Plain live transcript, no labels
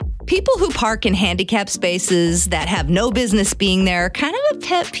People who park in handicap spaces that have no business being there, kind of a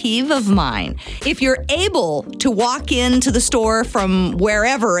pet peeve of mine. If you're able to walk into the store from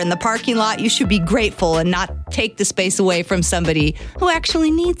wherever in the parking lot, you should be grateful and not take the space away from somebody who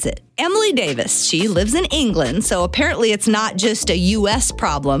actually needs it. Emily Davis, she lives in England, so apparently it's not just a U.S.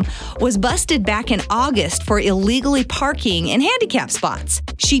 problem, was busted back in August for illegally parking in handicap spots.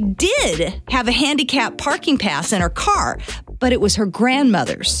 She did have a handicap parking pass in her car, but it was her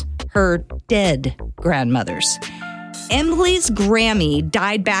grandmother's, her dead grandmother's. Emily's Grammy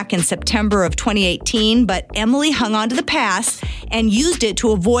died back in September of 2018, but Emily hung on to the pass and used it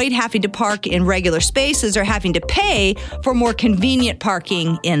to avoid having to park in regular spaces or having to pay for more convenient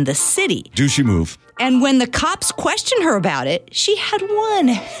parking in the city. Douchey move. And when the cops questioned her about it, she had one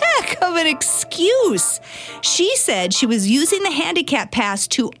heck of an excuse. She said she was using the handicap pass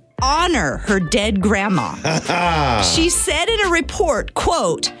to honor her dead grandma. She said in a report,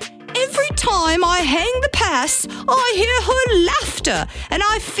 quote, "Every time I hang the pass, I hear her laughter, and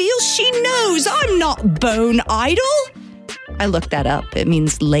I feel she knows I'm not bone idle." I looked that up. It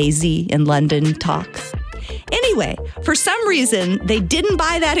means lazy in London talk. Anyway, for some reason, they didn't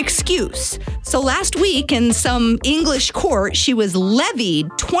buy that excuse. So last week in some English court, she was levied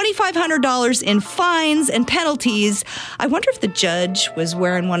 $2,500 in fines and penalties. I wonder if the judge was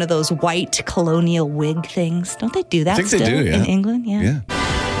wearing one of those white colonial wig things. Don't they do that I think still they do, yeah. in England? Yeah.